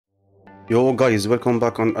Yo guys, welcome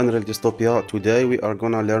back on Unreal Dystopia. Today we are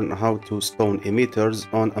gonna learn how to spawn emitters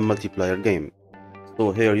on a multiplayer game.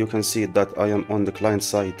 So here you can see that I am on the client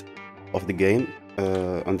side of the game,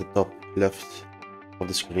 on the top left of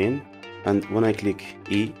the screen. And when I click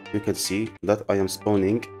E, you can see that I am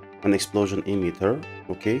spawning an explosion emitter,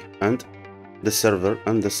 okay? And the server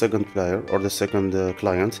and the second player or the second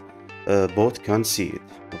client both can see it,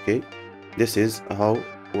 okay? This is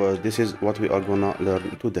this is what we are gonna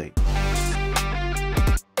learn today.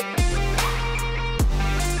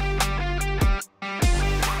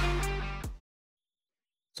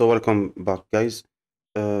 So welcome back guys.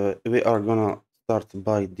 We are gonna start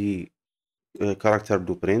by the character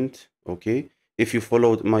blueprint. Okay, if you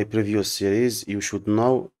followed my previous series, you should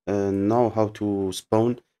now know how to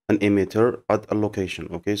spawn an emitter at a location.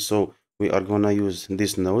 Okay, so we are gonna use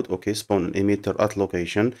this node. Okay, spawn an emitter at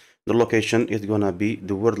location. The location is gonna be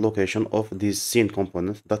the world location of this scene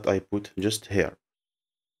component that I put just here.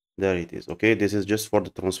 There it is. Okay, this is just for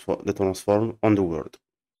the transform on the world.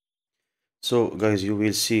 So guys, you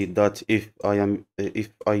will see that if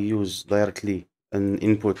I use directly an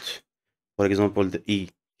input, for example, the E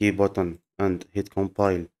key button and hit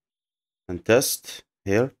compile and test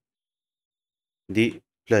here, the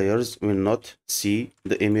players will not see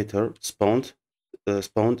the emitter spawned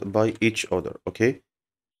by each other. Okay,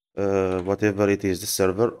 whatever it is, the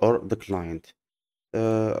server or the client.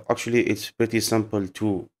 Actually, it's pretty simple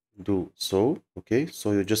to do so. Okay,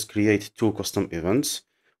 so you just create two custom events.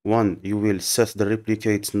 One, you will set the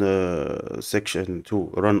replicate section to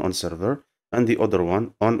run on server, and the other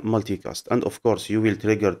one on multicast. And of course, you will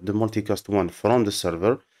trigger the multicast one from the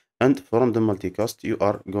server, and from the multicast, you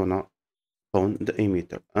are gonna spawn the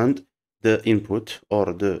emitter, and the input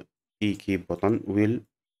or the E key button will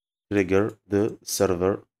trigger the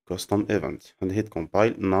server custom event. And hit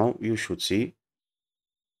compile. Now you should see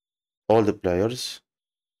all the players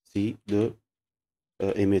see the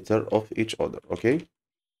emitter of each other. Okay,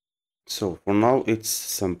 so for now it's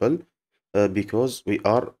simple because we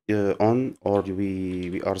are on or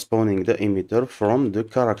we are spawning the emitter from the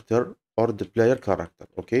character or the player character.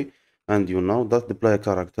 Okay, and you know that the player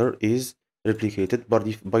character is replicated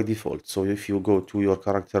by default. So if you go to your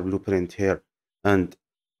character blueprint here and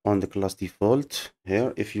on the class default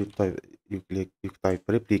here, if you type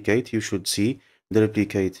replicate, you should see the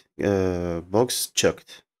replicate box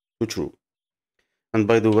checked to true. And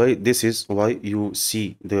by the way, this is why you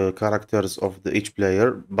see the characters of each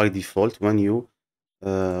player by default when you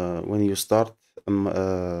start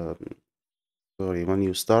when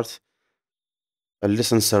you start a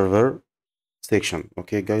listen server section.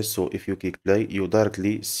 Okay, guys. So if you click play, you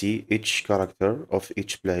directly see each character of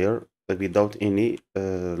each player without any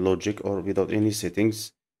logic or without any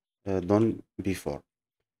settings done before.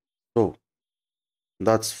 So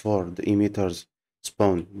that's for the emitters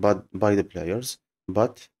spawned by the players.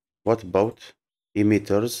 But what about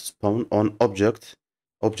emitters spawn on objects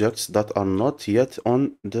that are not yet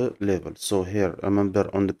on the level? So here, remember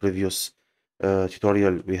on the previous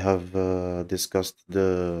tutorial, we have discussed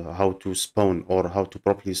the how to spawn or how to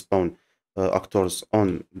properly spawn actors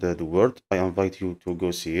on the world. I invite you to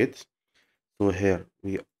go see it. So here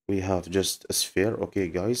we have just a sphere, okay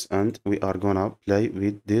guys, and we are gonna play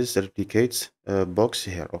with this replicates box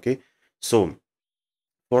here. Okay, so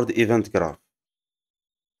for the event graph,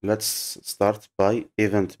 let's start by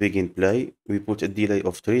event begin play. We put a delay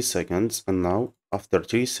of 3 seconds, and now after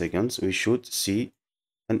 3 seconds we should see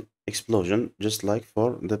an explosion just like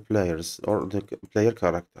for the players or the player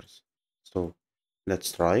characters. So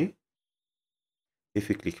let's try. If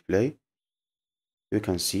we click play, you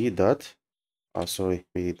can see that sorry,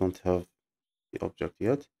 we don't have the object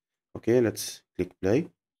yet. Okay, let's click play.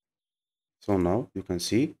 So now you can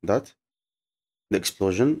see that the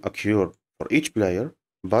explosion occurred for each player,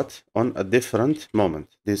 but on a different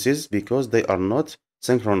moment. This is because they are not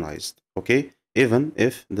synchronized. Okay, even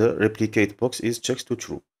if the replicate box is checked to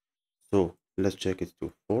true. So let's check it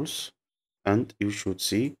to false, and you should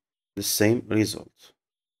see the same result.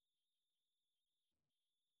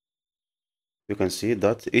 You can see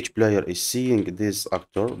that each player is seeing this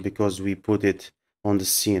actor because we put it on the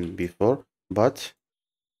scene before, but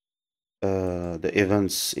the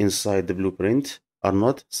events inside the blueprint are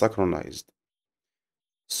not synchronized.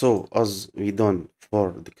 So as we done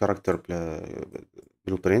for the character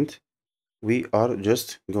blueprint, we are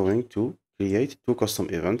just going to create two custom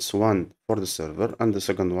events, one for the server and the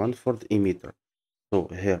second one for the emitter. So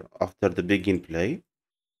here, after the begin play,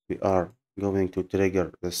 we are going to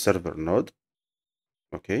trigger the server node.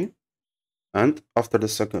 Okay, and after the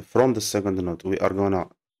second, from the second node, we are gonna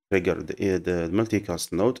trigger the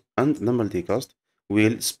multicast node, and the multicast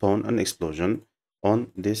will spawn an explosion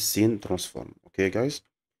on this scene transform. Okay, guys?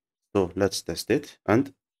 So let's test it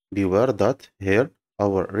and beware that here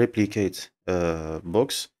our replicate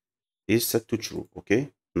box is set to true.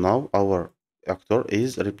 Okay, now our actor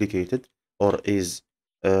is replicated or is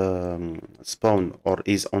spawn or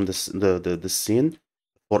is on the scene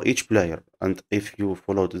for each player. And if you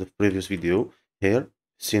followed the previous video here,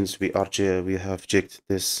 since we have checked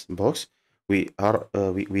this box, we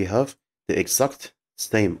have the exact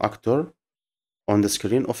same actor on the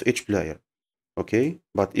screen of each player. Okay,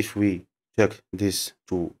 but if we check this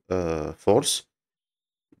to false,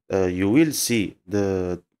 you will see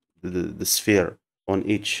the sphere on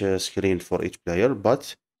each screen for each player,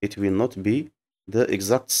 but it will not be the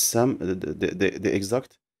exact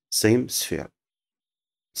same sphere.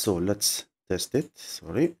 So let's test it.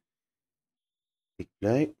 Sorry, click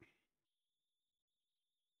play.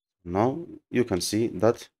 Now you can see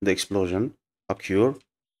that the explosion occur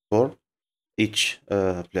for each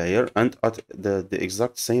player and at the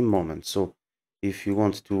exact same moment. So if you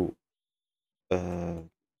want to uh,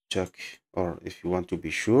 check or if you want to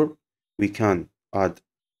be sure, we can add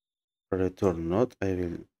a return node. I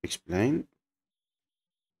will explain.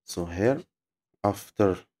 So here,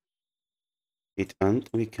 after it end,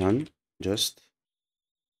 we can just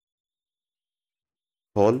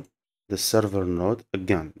call the server node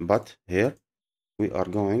again. But here, we are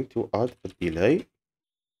going to add a delay.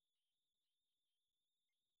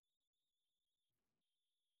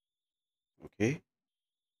 Okay,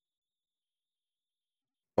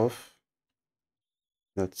 of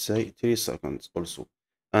let's say 3 seconds also.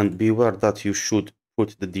 And beware that you should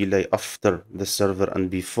put the delay after the server and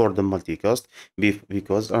before the multicast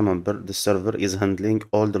because remember the server is handling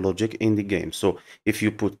all the logic in the game. So if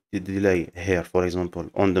you put the delay here, for example,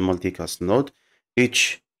 on the multicast node,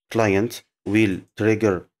 each client will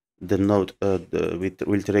trigger the node,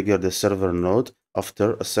 will trigger the server node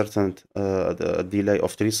after a certain delay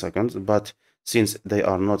of 3 seconds. But since they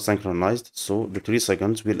are not synchronized, so the 3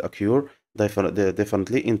 seconds will occur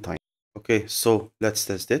definitely in time. Okay, so let's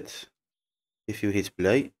test it. If you hit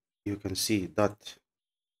play, you can see that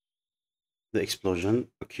the explosion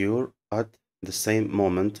occur at the same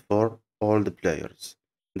moment for all the players,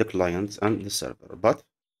 the clients and the server. But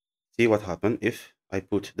see what happens if I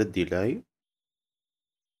put the delay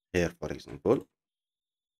here, for example,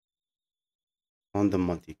 on the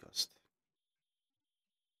multicast.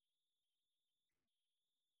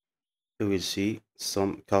 You will see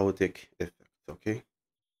some chaotic effect, okay?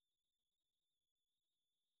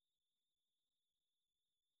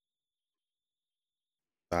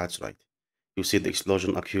 That's right. You see the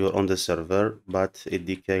explosion occur on the server, but it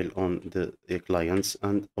decay on the clients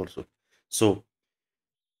and also. So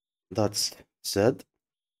that's said.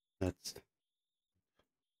 Let's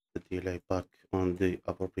the delay back on the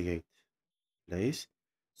appropriate place.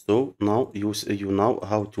 So now you know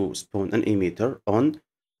how to spawn an emitter on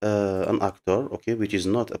an actor, okay, which is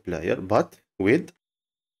not a player, but with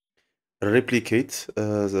replicate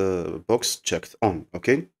the box checked on,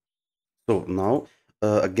 okay. So now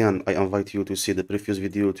again, I invite you to see the previous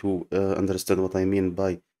video to understand what I mean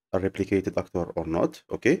by a replicated actor or not,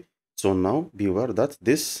 okay. So now beware that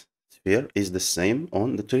this sphere is the same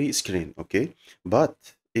on the tree screen, okay.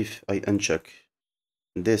 But if I uncheck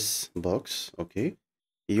this box, okay,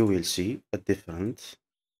 you will see a different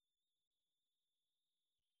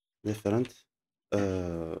effect.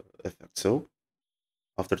 So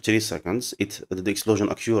after 3 seconds, the explosion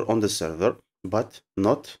occur on the server, but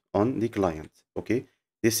not on the client. Okay,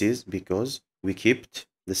 this is because we kept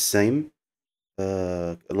the same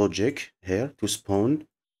logic here to spawn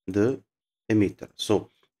the emitter. So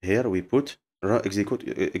here we put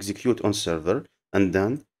execute on server and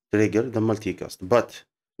then trigger the multicast. But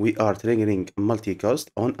we are triggering multicast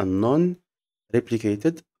on a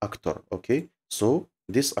non-replicated actor. Okay, so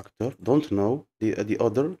this actor don't know the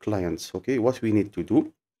other clients. Okay, what we need to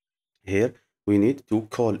do here, we need to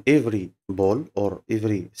call every ball or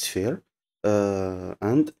every sphere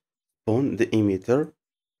and spawn the emitter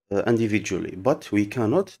individually. But we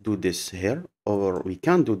cannot do this here, or we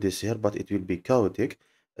can do this here, but it will be chaotic.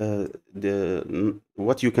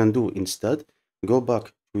 What you can do instead, go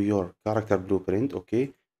back to your character blueprint.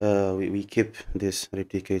 Okay, we keep this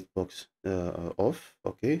replicate box off.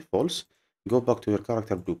 Okay, false. Go back to your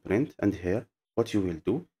character blueprint, and here, what you will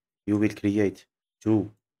do, you will create two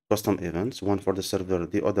custom events, one for the server,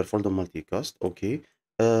 the other for the multicast. Okay,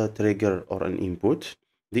 a trigger or an input.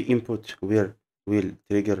 The input where will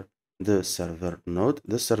trigger the server node.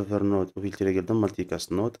 The server node will trigger the multicast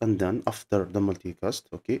node, and then after the multicast,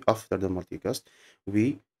 okay, after the multicast,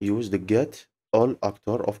 we use the get all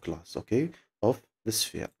actor of class, okay, of the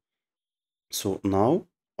sphere. So now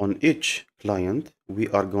on each client, we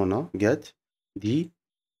are gonna get the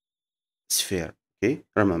sphere. Okay,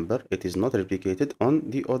 remember it is not replicated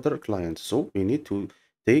on the other client. So we need to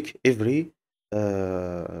take every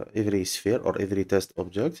sphere or every test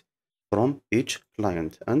object from each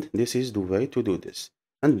client, and this is the way to do this.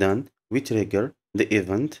 And then we trigger the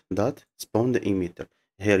event that spawn the emitter.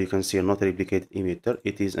 Here you can see a not replicated emitter.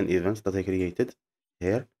 It is an event that I created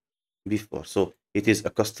here before. So it is a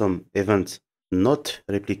custom event, not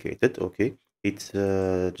replicated. Okay, it's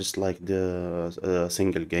just like the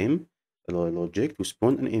single game logic to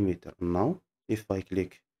spawn an emitter. Now, if I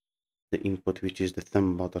click the input, which is the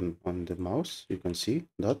thumb button on the mouse, you can see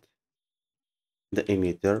that the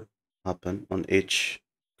emitter happen on each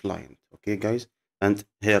client. Okay, guys, and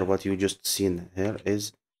here what you just seen here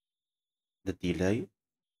is the delay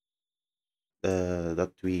uh,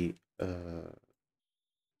 that we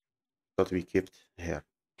kept here.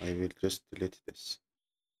 I will just delete this.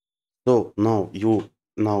 So now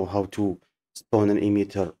how to spawn an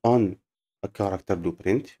emitter on a character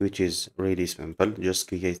blueprint, which is really simple. Just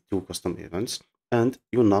create two custom events, and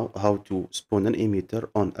you know how to spawn an emitter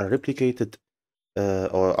on a replicated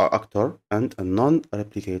or a actor and a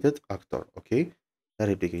non-replicated actor. Okay, a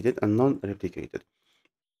replicated and non-replicated.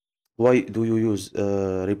 Why do you use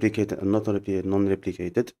replicated and not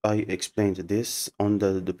non-replicated? I explained this on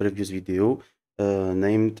the previous video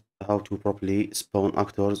named how to properly spawn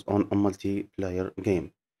actors on a multiplayer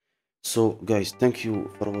game. So guys, thank you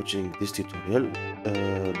for watching this tutorial.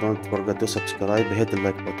 Don't forget to subscribe, hit the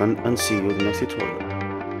like button, and see you in the next tutorial.